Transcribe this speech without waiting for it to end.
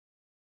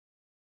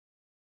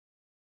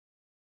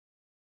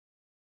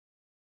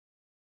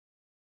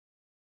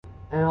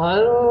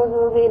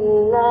أعوذ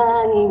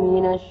بالله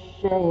من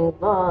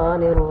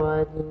الشيطان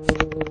الرجيم.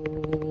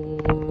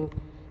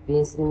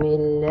 بسم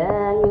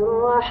الله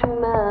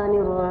الرحمن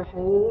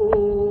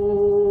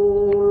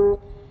الرحيم.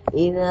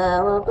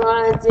 إذا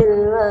وقعت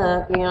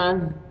الواقعة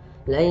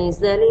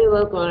ليس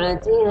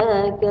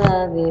لوقعتها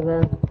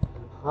كاذبة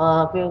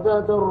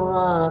خافضة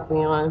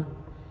رافعة.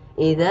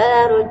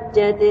 إذا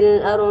رجت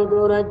الأرض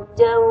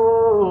رجا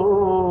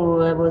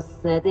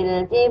وبست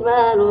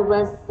الجبال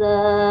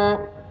بسا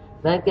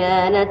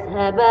فكانت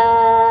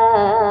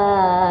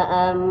هباء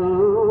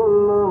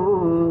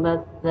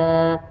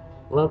منبثا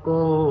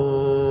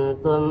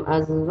وكنتم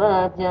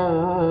أزواجا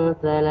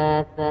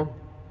ثلاثة.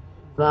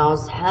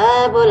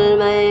 فأصحاب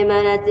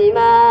الميمنة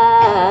ما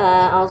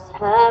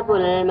أصحاب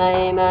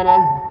الميمنة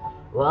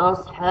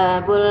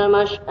وأصحاب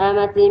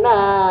المشأمة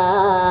ما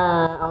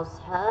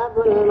أصحاب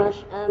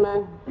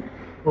المشأمة.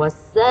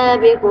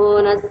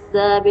 والسابقون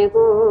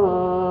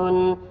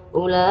السابقون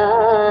أولئك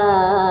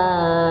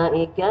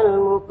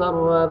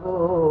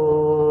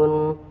المقربون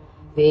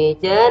في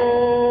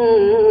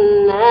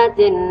جنات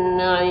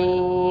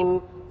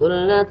النعيم.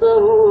 ثلة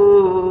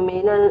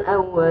من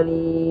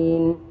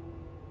الأولين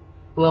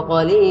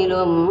وقليل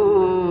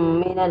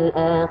من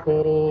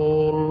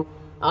الآخرين.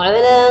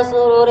 على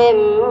سرر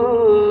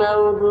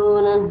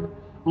موضونة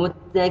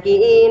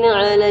متكئين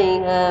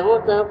عليها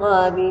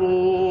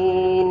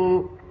متقابلين.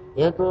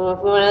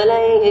 يطوف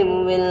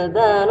عليهم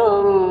ولدان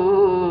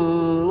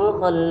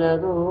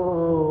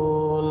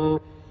مخلدون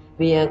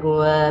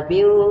بأكواب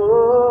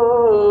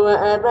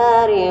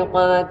وأباريق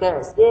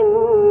وكأس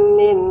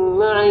من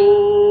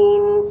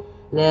معين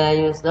لا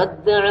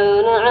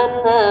يصدعون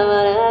عنها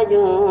ولا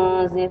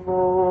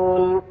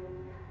ينزفون.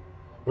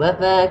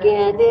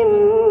 وفاكهة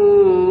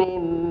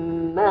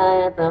مما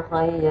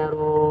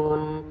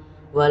يتخيرون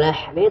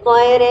ولحم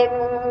طير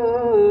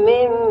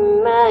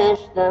مما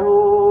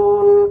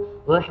يشتهون.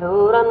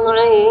 وحورا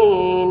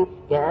عين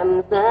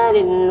كأمثال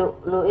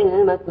اللؤلؤ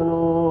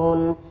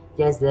المكنون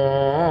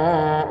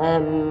جزاء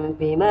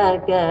بما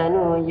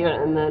كانوا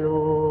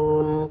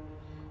يعملون.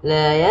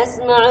 لا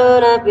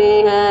يسمعون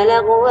فيها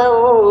لغوا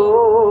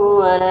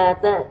ولا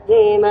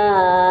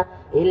تأثيما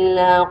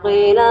إلا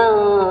قيلا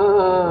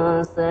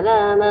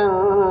سلاما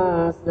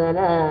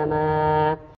سلاما.